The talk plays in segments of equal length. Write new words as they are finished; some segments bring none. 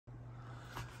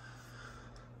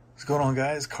What's going on,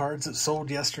 guys? Cards that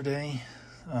sold yesterday.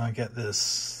 I got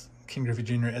this King Griffey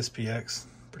Jr. SPX.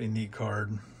 Pretty neat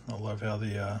card. I love how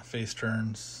the face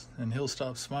turns, and he'll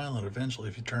stop smiling eventually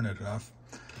if you turn it enough.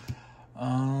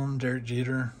 Derek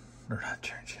Jeter, or not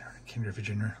Derek Jeter, King Griffey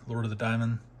Jr., Lord of the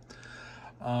Diamond.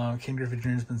 King Griffey Jr.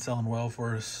 has been selling well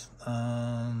for us.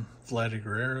 Vladdy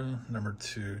Guerrero, number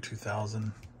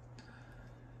 2000.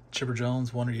 Chipper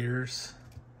Jones, Wonder Years.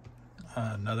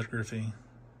 Another Griffey,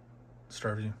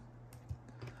 Starview.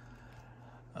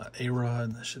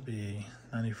 A-Rod, that should be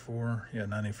 94. Yeah,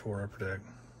 94 upper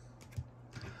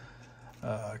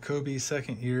deck. Kobe,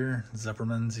 second year.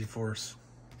 Zepperman, Z-Force.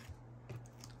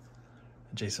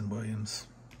 Jason Williams.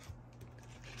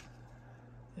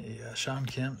 Sean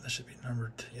Kemp, that should be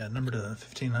numbered to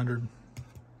 1500.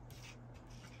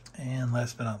 And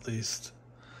last but not least,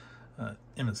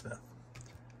 Emmitt Smith.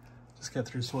 Just got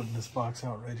through sorting this box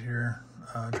out right here.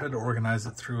 Tried to organize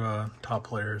it through top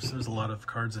players. There's a lot of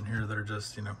cards in here that are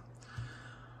just,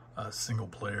 single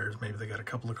players. Maybe they got a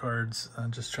couple of cards.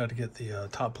 Just try to get the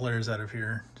top players out of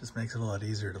here. Just makes it a lot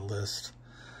easier to list.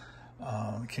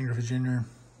 King Griffey Jr.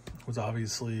 was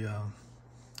obviously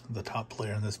the top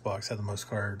player in this box, had the most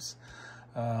cards.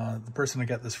 The person I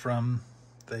got this from,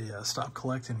 they stopped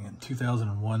collecting in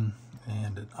 2001,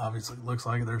 and it obviously looks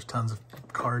like there's tons of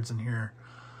cards in here.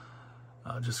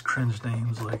 Just cringe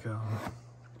names like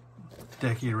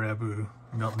Decky Rabu,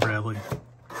 Milton Bradley,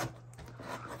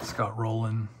 Scott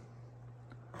Rowland,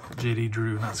 JD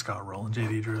Drew, not Scott Rowland,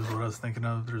 JD Drew is what I was thinking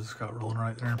of. There's Scott Rowland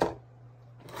right there.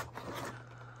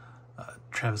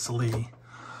 Travis Lee.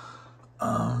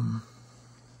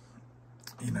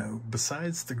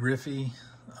 Besides the Griffey,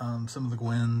 some of the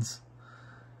Gwynns,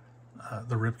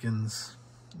 the Ripkins,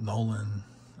 Nolan,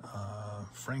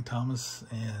 Frank Thomas,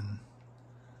 and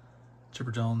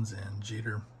Chipper Jones and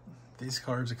Jeter. These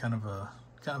cards are kind of a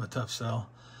tough sell.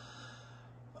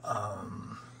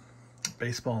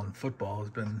 Baseball and football has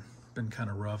been kind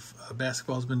of rough.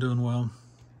 Basketball's been doing well,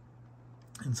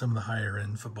 and some of the higher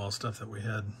end football stuff that we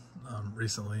had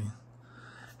recently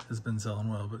has been selling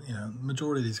well. But the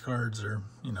majority of these cards are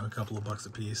a couple of bucks a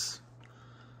piece.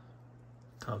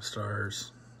 Top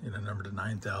stars, numbered to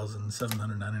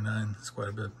 9,799. It's quite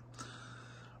a bit.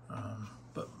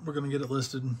 But we're gonna get it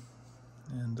listed,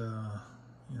 and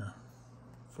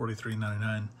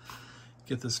 $43.99.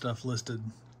 Get this stuff listed.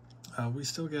 We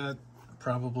still got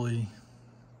probably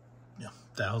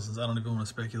thousands. I don't even want to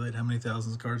speculate how many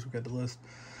thousands of cards we've got to list,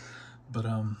 but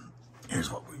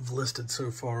here's what we've listed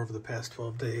so far over the past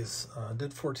 12 days.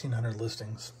 Did 1,400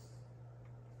 listings,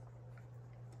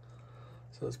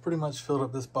 so it's pretty much filled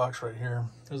up this box right here.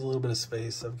 There's a little bit of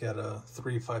space. I've got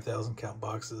 3 5,000 count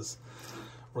boxes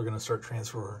we're going to start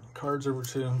transferring cards over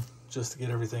to, just to get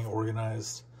everything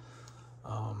organized.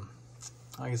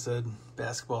 Like I said,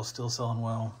 basketball's still selling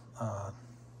well.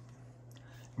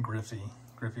 Griffey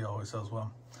always sells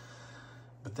well.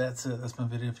 But that's it. That's my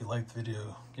video. If you liked the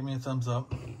video, give me a thumbs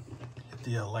up. Hit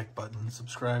the like button.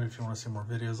 Subscribe if you want to see more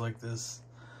videos like this.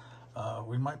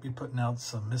 We might be putting out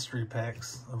some mystery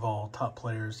packs of all top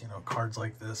players. Cards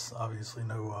like this. Obviously,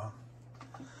 no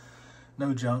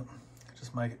junk.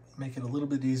 Just make it a little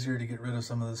bit easier to get rid of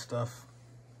some of this stuff.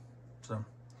 So,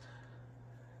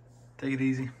 take it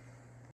easy.